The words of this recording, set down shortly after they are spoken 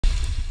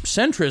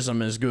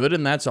centrism is good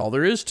and that's all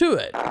there is to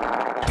it.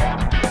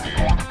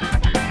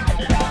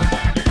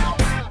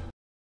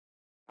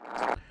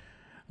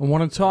 I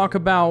want to talk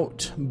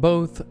about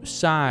both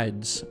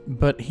sides,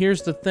 but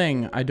here's the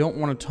thing, I don't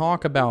want to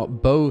talk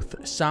about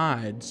both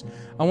sides.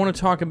 I want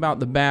to talk about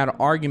the bad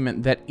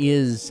argument that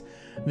is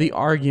the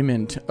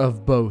argument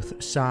of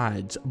both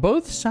sides.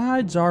 Both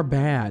sides are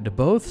bad.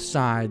 Both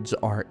sides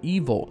are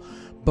evil.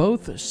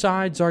 Both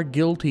sides are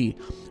guilty.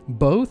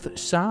 Both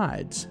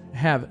sides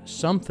have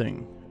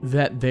something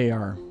that they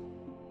are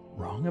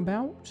wrong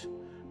about,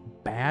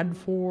 bad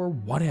for,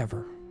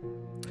 whatever.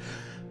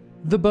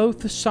 The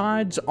both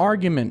sides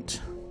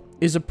argument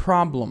is a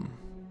problem.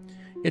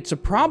 It's a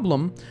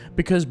problem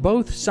because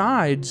both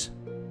sides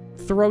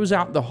throws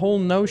out the whole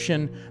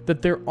notion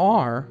that there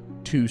are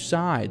two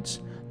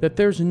sides, that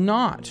there's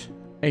not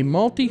a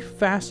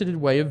multifaceted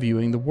way of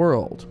viewing the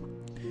world.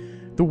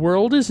 The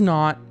world is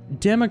not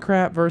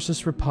Democrat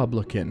versus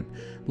Republican,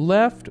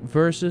 left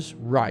versus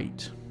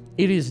right.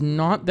 It is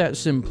not that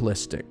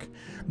simplistic.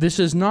 This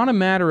is not a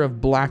matter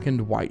of black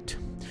and white.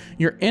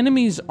 Your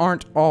enemies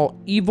aren't all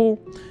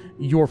evil.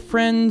 Your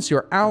friends,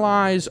 your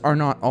allies are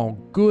not all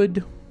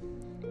good.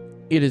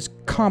 It is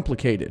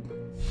complicated.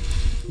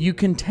 You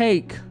can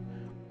take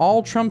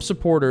all Trump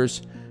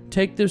supporters,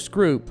 take this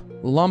group,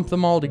 lump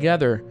them all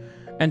together,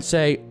 and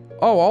say,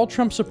 oh, all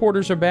Trump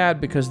supporters are bad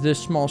because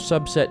this small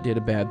subset did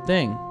a bad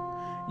thing.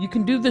 You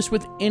can do this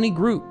with any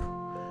group.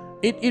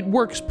 It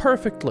works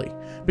perfectly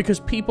because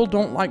people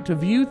don't like to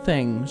view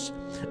things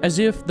as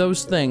if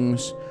those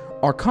things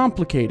are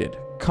complicated.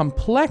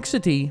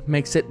 Complexity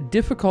makes it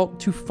difficult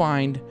to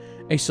find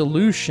a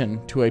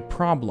solution to a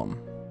problem.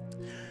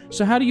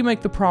 So how do you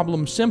make the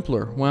problem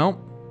simpler?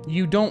 Well,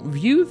 you don't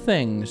view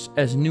things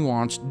as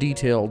nuanced,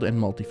 detailed, and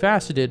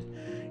multifaceted.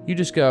 You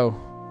just go,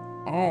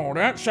 oh,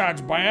 that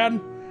side's bad.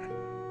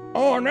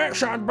 Oh, and that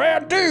side's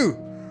bad too.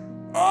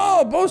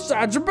 Oh, both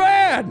sides are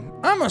bad.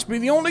 I must be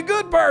the only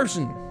good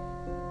person.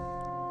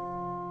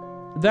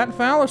 That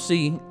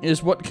fallacy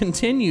is what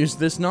continues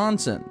this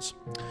nonsense.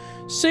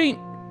 See,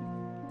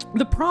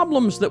 the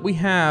problems that we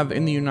have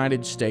in the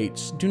United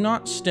States do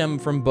not stem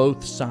from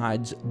both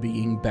sides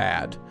being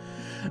bad.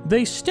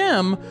 They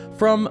stem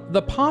from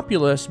the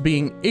populace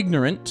being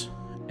ignorant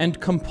and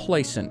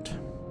complacent.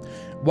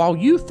 While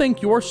you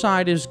think your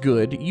side is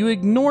good, you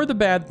ignore the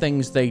bad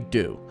things they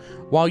do.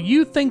 While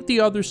you think the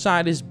other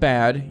side is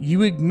bad,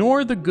 you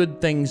ignore the good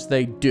things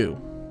they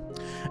do.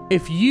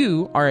 If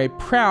you are a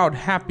proud,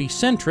 happy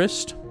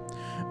centrist,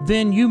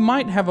 then you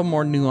might have a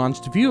more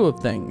nuanced view of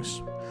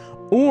things.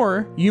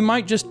 Or you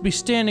might just be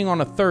standing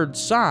on a third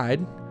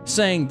side,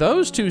 saying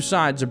those two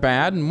sides are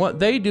bad and what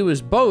they do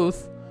is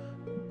both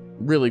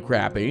really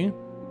crappy,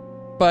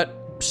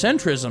 but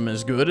centrism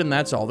is good and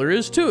that's all there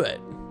is to it.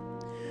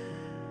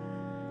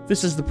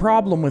 This is the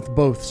problem with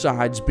both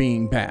sides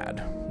being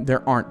bad.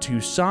 There aren't two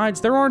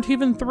sides, there aren't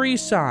even three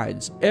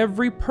sides.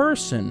 Every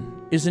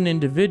person is an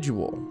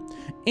individual.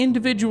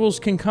 Individuals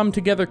can come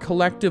together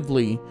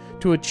collectively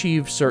to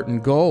achieve certain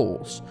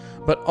goals,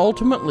 but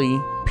ultimately,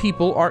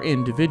 people are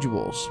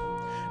individuals.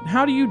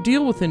 How do you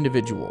deal with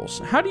individuals?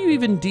 How do you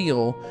even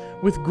deal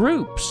with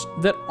groups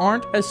that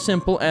aren't as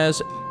simple as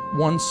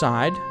one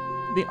side,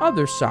 the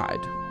other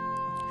side?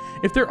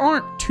 If there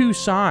aren't two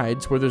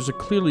sides where there's a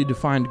clearly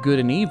defined good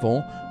and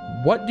evil,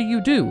 what do you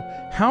do?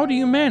 How do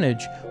you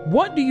manage?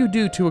 What do you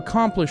do to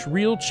accomplish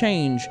real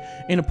change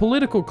in a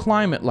political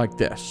climate like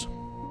this?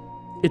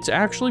 It's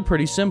actually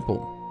pretty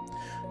simple.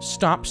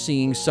 Stop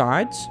seeing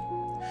sides.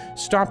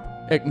 Stop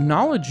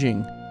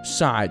acknowledging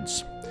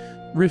sides.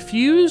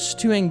 Refuse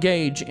to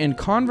engage in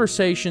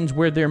conversations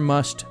where there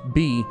must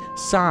be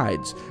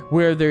sides,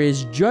 where there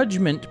is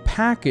judgment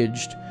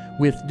packaged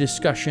with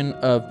discussion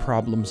of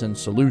problems and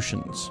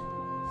solutions.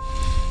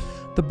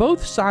 The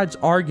both sides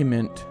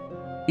argument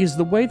is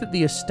the way that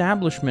the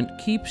establishment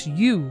keeps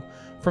you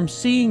from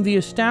seeing the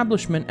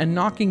establishment and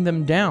knocking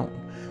them down.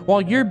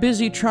 While you're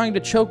busy trying to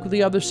choke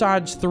the other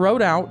side's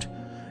throat out,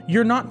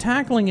 you're not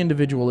tackling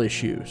individual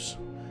issues.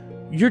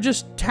 You're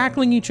just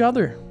tackling each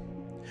other.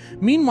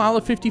 Meanwhile,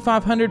 a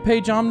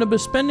 5,500-page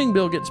omnibus spending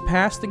bill gets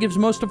passed that gives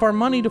most of our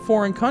money to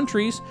foreign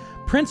countries,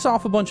 prints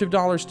off a bunch of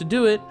dollars to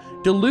do it,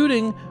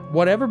 diluting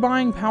whatever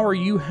buying power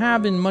you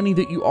have in money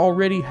that you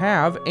already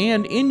have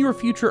and in your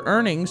future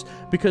earnings,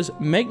 because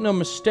make no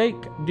mistake,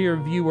 dear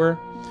viewer,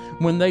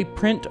 when they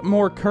print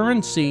more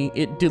currency,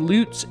 it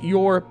dilutes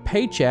your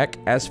paycheck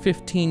as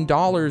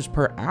 $15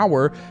 per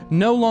hour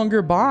no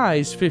longer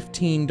buys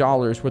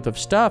 $15 worth of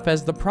stuff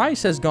as the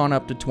price has gone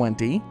up to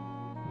 $20.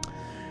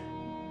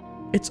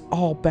 It's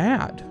all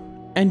bad.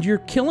 And you're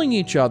killing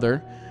each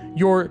other,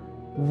 you're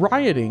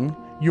rioting,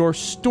 you're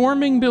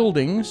storming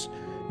buildings,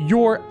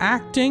 you're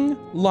acting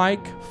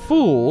like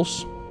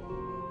fools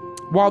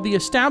while the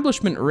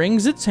establishment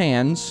wrings its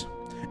hands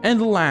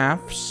and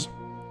laughs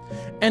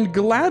and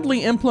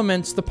gladly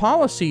implements the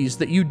policies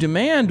that you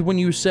demand when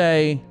you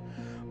say,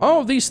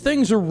 oh, these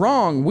things are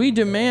wrong. We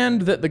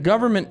demand that the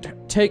government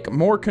take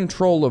more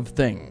control of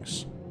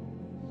things.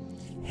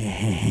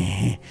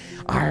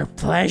 Our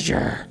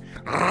pleasure.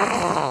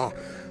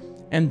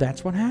 And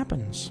that's what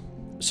happens.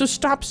 So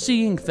stop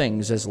seeing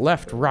things as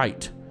left,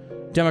 right,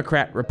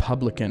 Democrat,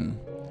 Republican,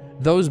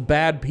 those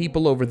bad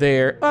people over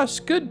there, us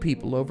good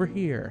people over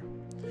here.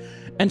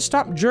 And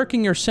stop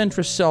jerking your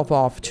centrist self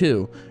off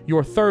too.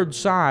 Your third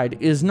side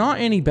is not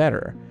any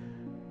better.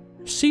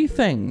 See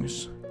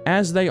things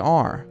as they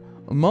are,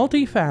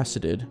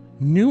 multifaceted,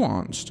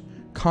 nuanced,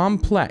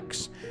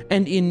 complex,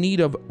 and in need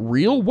of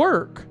real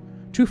work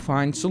to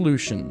find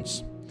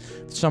solutions.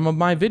 Some of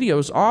my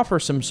videos offer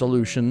some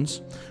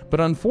solutions, but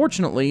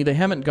unfortunately they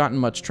haven't gotten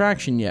much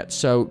traction yet,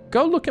 so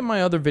go look at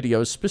my other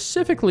videos.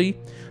 Specifically,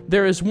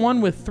 there is one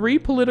with 3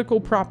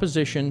 political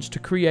propositions to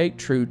create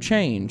true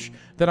change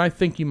that I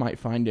think you might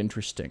find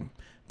interesting.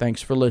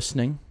 Thanks for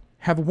listening.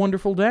 Have a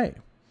wonderful day.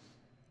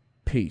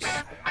 Peace.